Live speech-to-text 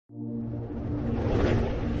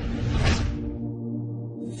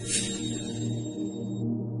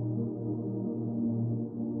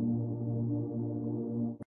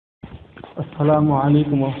আসসালামু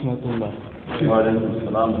আলাইকুম ওয়া রাহমাতুল্লাহ। ওয়া আলাইকুম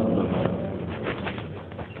আসসালাম ওয়া রাহমাতুল্লাহ।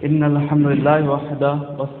 ইন্নাল হামদুলিল্লাহি ওয়াহদা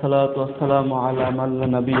ওয়াসসালাতু ওয়াসসালামু আলা মান লা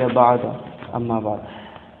নাবিয়্যা বা'দা আম্মা বা'দ।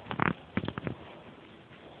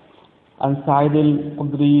 আন সাঈদুল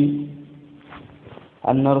খুদরি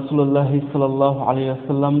আন্না রাসূলুল্লাহি সাল্লাল্লাহু আলাইহি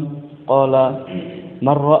ওয়াসাল্লাম ক্বালা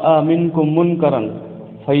মান রাআ মিনকুম মুনকারান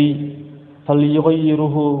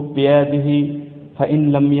ফালইয়ুগাইয়িরহু বিয়াদিহি ফাইন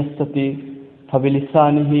লাম ইয়াস্তাতি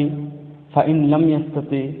ফাবিলিসানিহি ফাইন লাম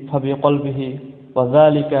ইয়াস্তাতি ফাবিকলবিহি ওয়া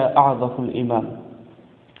যালিকা আ'যাফুল ঈমান।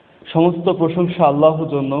 সমস্ত প্রশংসা আল্লাহর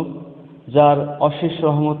জন্য, যার অশেষ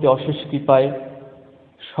রহমতে অশেষ কৃপায়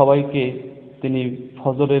সবাইকে তিনি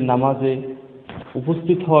ফজরের নামাজে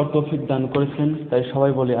উপস্থিত হওয়ার তৌফিক দান করেছেন। তাই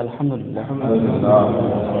সবাই বলে আলহামদুলিল্লাহ।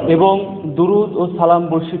 এবং দুরূদ ও সালাম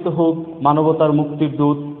বর্ষিত হোক মানবতার মুক্তির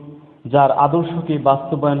দূত, যার আদর্শকে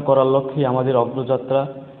বাস্তবায়ন করার লক্ষ্যে আমাদের অগ্রযাত্রা,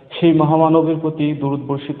 সেই মহামানবের প্রতি দুরূদ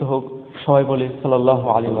বর্ষিত হোক। সবাই বলে সাল্লাল্লাহু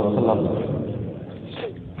আলাইহি ওয়াসাল্লাম।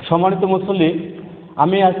 সম্মানিত মুসল্লি,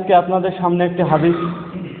 আমি আজকে আপনাদের সামনে একটি হাদিস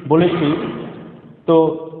বলেছি। তো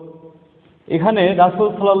এখানে রাসূল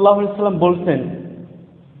সাল্লাল্লাহু আলাইহি ওয়াসাল্লাম বলছেন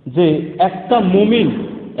যে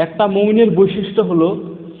একটা মুমিনের বৈশিষ্ট্য হলো,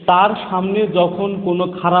 তার সামনে যখন কোনো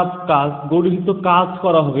খারাপ কাজ, গর্হিত কাজ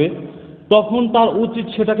করা হবে, তখন তার উচিত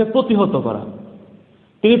সেটাকে প্রতিহত করা।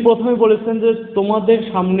 তিনি প্রথমে বলেছেন যে তোমাদের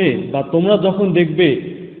সামনে বা তোমরা যখন দেখবে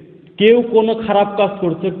কেউ কোনো খারাপ কাজ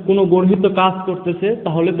করছে, কোনো গর্হিত কাজ করতেছে,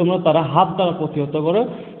 তাহলে তোমরা তারা হাত দ্বারা প্রতিহত করো।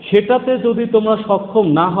 সেটাতে যদি তোমরা সক্ষম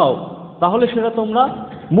না হও, তাহলে সেটা তোমরা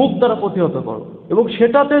মুখ দ্বারা প্রতিহত করো, এবং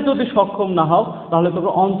সেটাতে যদি সক্ষম না হও, তাহলে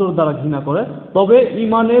তোমরা অন্তর দ্বারা ঘৃণা করে। তবে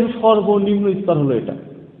ঈমানের সর্বনিম্ন স্তর হলো এটা।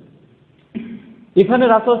 এখানে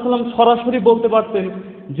রাসূল সাল্লাল্লাহু আলাইহি ওয়াসাল্লাম সরাসরি বলতে পারতেন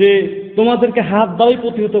যে তোমাদেরকে হাত দ্বারাই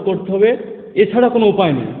প্রতিহত করতে হবে, এছাড়া কোনো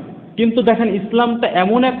উপায় নেই। কিন্তু দেখেন, ইসলামটা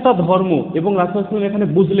এমন একটা ধর্ম, এবং রাসূল সাল্লাল্লাহু আলাইহি ওয়াসাল্লাম এখানে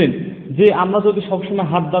বুঝলেন যে আমরা যদি সবসময়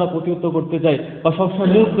হাত দ্বারা প্রতিহত করতে চাই বা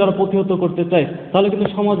সবসময় মুখ দ্বারা প্রতিহত করতে চাই, তাহলে কিন্তু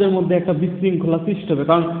সমাজের মধ্যে একটা বিশৃঙ্খলা সৃষ্টি হবে।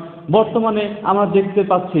 কারণ বর্তমানে আমরা দেখতে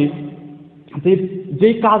পাচ্ছি যে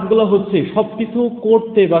যেই কাজগুলো হচ্ছে, সব কিছু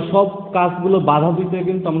করতে বা সব কাজগুলো বাধা দিতে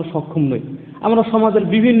কিন্তু আমরা সক্ষম নই। আমরা সমাজের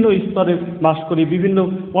বিভিন্ন স্তরে বাস করি, বিভিন্ন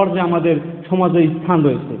পর্যায়ে আমাদের সমাজে স্থান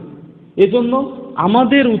রয়েছে। এজন্য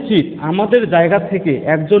আমাদের উচিত আমাদের জায়গা থেকে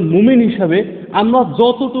একজন মুমিন হিসাবে আমরা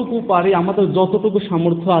যতটুকু পারি, আমাদের যতটুকু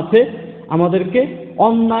সামর্থ্য আছে, আমাদেরকে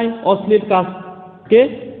অন্যায় অশ্লীল কাজকে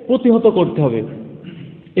প্রতিহত করতে হবে।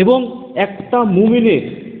 এবং একটা মুমিনের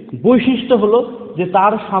বৈশিষ্ট্য হলো যে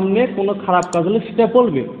তার সামনে কোনো খারাপ কাজ হলে সেটা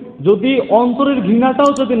বলবে। যদি অন্তরের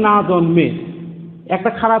ঘৃণাটাও যদি না জন্মে,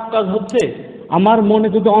 একটা খারাপ কাজ হচ্ছে, আমার মনে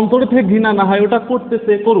যদি অন্তরে থেকে ঘৃণা না হয়, ওটা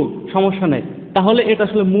করতেছে করুক, সমস্যা নেই, তাহলে এটা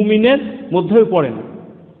আসলে মুমিনের মধ্যেও পড়ে না।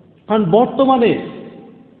 কারণ বর্তমানে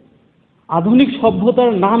আধুনিক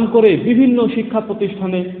সভ্যতার নাম করে বিভিন্ন শিক্ষা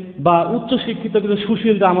প্রতিষ্ঠানে বা উচ্চশিক্ষিত কিছু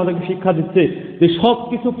সুশীলরা আমাদেরকে শিক্ষা দিচ্ছে যে সব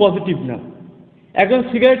কিছু পজিটিভ না। একজন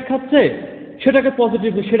সিগারেট খাচ্ছে, সেটাকে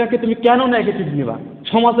পজিটিভ, সেটাকে তুমি কেন নেগেটিভ নিবা?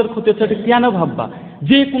 সমাজের ক্ষতি হচ্ছে, এটা কেন ভাববা?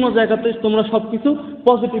 যে কোনো জায়গাতে তোমরা সব কিছু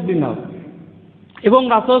পজিটিভলি নাও। এবং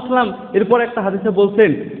রাসূল সাল্লাল্লাহু আলাইহি ওয়াসাল্লাম এরপর একটা হাদিসে বলছেন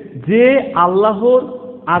যে আল্লাহর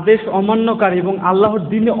আদেশ অমান্যকারী এবং আল্লাহর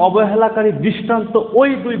দ্বীনে অবহেলাকারী দৃষ্টান্ত ওই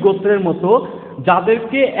দুই গোত্রের মতো,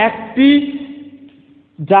 যাদেরকে একটি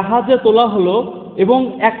জাহাজে তোলা হলো এবং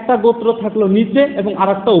একটা গোত্র থাকলো নিচে এবং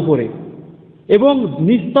আরেকটা উপরে, এবং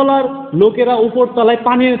নিচতলার লোকেরা উপর তলায়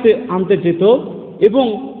পানি আনতে যেত, এবং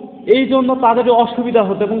এই জন্য তাদের অসুবিধা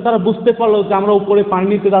হতো, এবং তারা বুঝতে পারলো যে আমরা উপরে পানি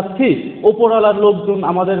নিতে যাচ্ছি, উপরওয়ালার লোকজন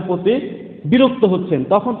আমাদের প্রতি বিরক্ত হচ্ছেন।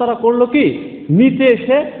 তখন তারা করলো কি, নিচে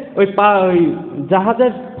এসে ওই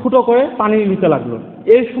জাহাজের ফুটো করে পানি নিতে লাগলো।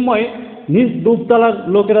 এই সময় নিচ ডুবতলার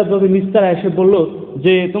লোকেরা যদি নিচতলা এসে বলল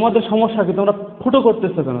যে তোমাদের সমস্যা কি, তোমরা ফুটো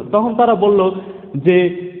করতেছো কেন? তখন তারা বলল যে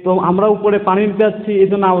তো আমরা উপরে পানি নিতে যাচ্ছি, এই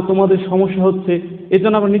জন্য তোমাদের সমস্যা হচ্ছে, এই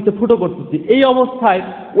জন্য আমরা নিচে ফুটো করতেছি। এই অবস্থায়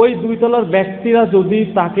ওই দুইতলার ব্যক্তিরা যদি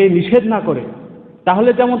তাকে নিষেধ না করে, তাহলে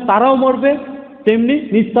যেমন তারাও মরবে, তেমনি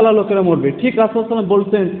নিচতলা লোকেরা মরবে। ঠিক রাসূল সাল্লাল্লাহু আলাইহি ওয়াসাল্লাম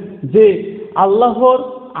বলছেন যে আল্লাহর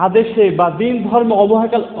আদেশে বা দিন ধর্ম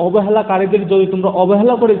অবহেলাকারীদের যদি তোমরা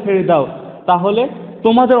অবহেলা করে ছেড়ে দাও, তাহলে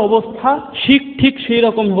তোমাদের অবস্থা ঠিক সেই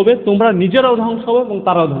রকম হবে, তোমরা নিজেরাও ধ্বংস হবে এবং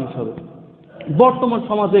তারাও ধ্বংস হবে। বর্তমান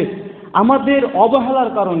সমাজে আমাদের অবহেলার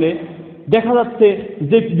কারণে দেখা যাচ্ছে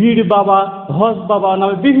যে পীর বাবা, হজ বাবা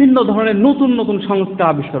নামে বিভিন্ন ধরনের নতুন নতুন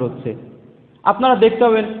সংস্কার আবিষ্কার হচ্ছে। আপনারা দেখতে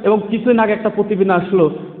পাবেন, এবং কিছুদিন আগে একটা প্রতিবেদন আসলো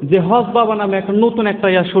যে হজ বাবা নামে একটা নতুন একটা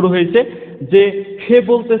শুরু হয়েছে, যে সে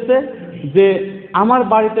বলতেছে যে আমার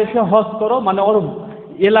বাড়িতে এসে হজ করো, মানে ওর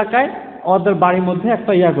এলাকায় ওদের বাড়ির মধ্যে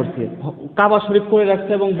একটা করছে, কাবা শরীফ করে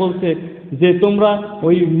রাখছে এবং বলছে যে তোমরা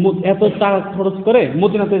ওই এত টাকা খরচ করে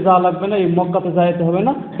মদিনাতে যাওয়া লাগবে না, এই মক্কাতে যাইতে হবে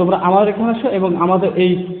না, তোমরা আমাদের এখানে আসো এবং আমাদের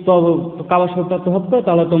এই কাবা শরীফটা তওয়াফ করো,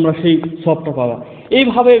 তাহলে তোমরা সেই সবটা পাবা।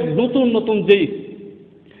 এইভাবে নতুন নতুন যেই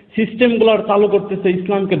সিস্টেমগুলো চালু করতেছে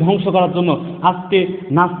ইসলামকে ধ্বংস করার জন্য, আজকে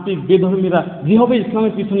নাস্তিক বেধর্মীরা যেভাবে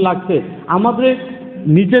ইসলামের পিছনে লাগছে, আমাদের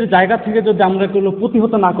নিজের জায়গা থেকে যদি আমরা এগুলো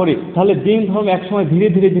প্রতিহত না করি, তাহলে দিন ধর্ম একসময় ধীরে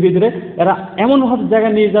ধীরে ধীরে ধীরে এরা এমনভাবে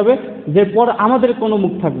জায়গায় নিয়ে যাবে যে পরে আমাদের কোনো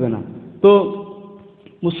মুখ থাকবে না। তো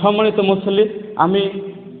সম্মানিত মুসল্লি, আমি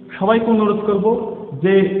সবাইকে অনুরোধ করব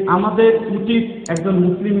যে আমাদের উচিত একজন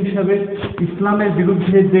মুসলিম হিসাবে ইসলামের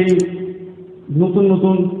বিরুদ্ধে যেই নতুন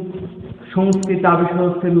নতুন সংস্কৃতি আবিষ্কার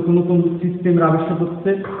হচ্ছে, নতুন নতুন সিস্টেমের আবিষ্কার হচ্ছে,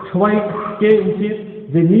 সবাইকে উচিত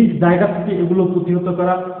যে নিজ জায়গা থেকে এগুলো প্রতিহত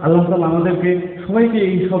করা। আল্লাহ তাআলা আমাদেরকে সবাইকে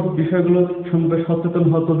এই সব বিষয়গুলো সম্পর্কে সচেতন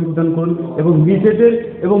হওয়ার তৌফিক দান করুন এবং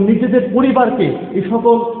নিজেদের পরিবারকে এই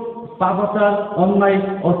সকল পাপাচার, অন্যায়,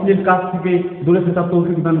 অশ্লীল কাজ থেকে দূরে থাকার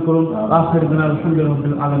তৌফিক দান করুন।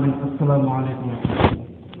 আলহামদুলিল্লাহ আলামিন। আসসালামু আলাইকুম।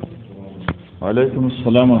 ওয়ালাইকুম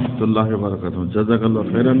আসসালাম ওয়া রাহমাতুল্লাহি ওয়া বারাকাতুহু। জাযাকাল্লাহু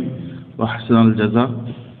খাইরান ওয়া আহসানাল জাযা।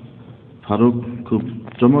 ফারুক খুব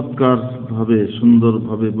চমৎকারভাবে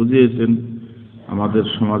সুন্দরভাবে বুঝিয়েছেন আমাদের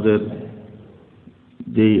সমাজের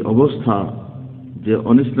যেই অবস্থা, যে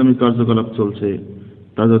অনিসলামী কার্যকলাপ চলছে,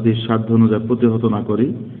 তা যদি সাধ্য অনুযায়ী প্রতিহত না করি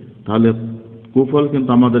তাহলে কুফল কিন্তু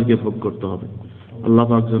আমাদেরকে ভোগ করতে হবে। আল্লাহ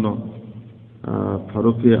পাক যেন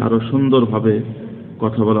ফারুককে আরো সুন্দরভাবে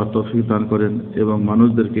কথা বলার তৌফিক দান করেন এবং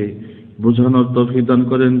মানুষদেরকে বোঝানোর তৌফিক দান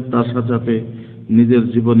করেন, তার সাথে সাথে নিজের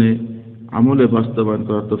জীবনে আমলে বাস্তবায়ন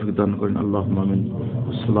করার তৌফিক দান করেন। আল্লাহুম্মা আমিন।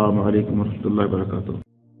 আসসালামু আলাইকুম ওয়া রাহমাতুল্লাহি ওয়া বারাকাতুহু।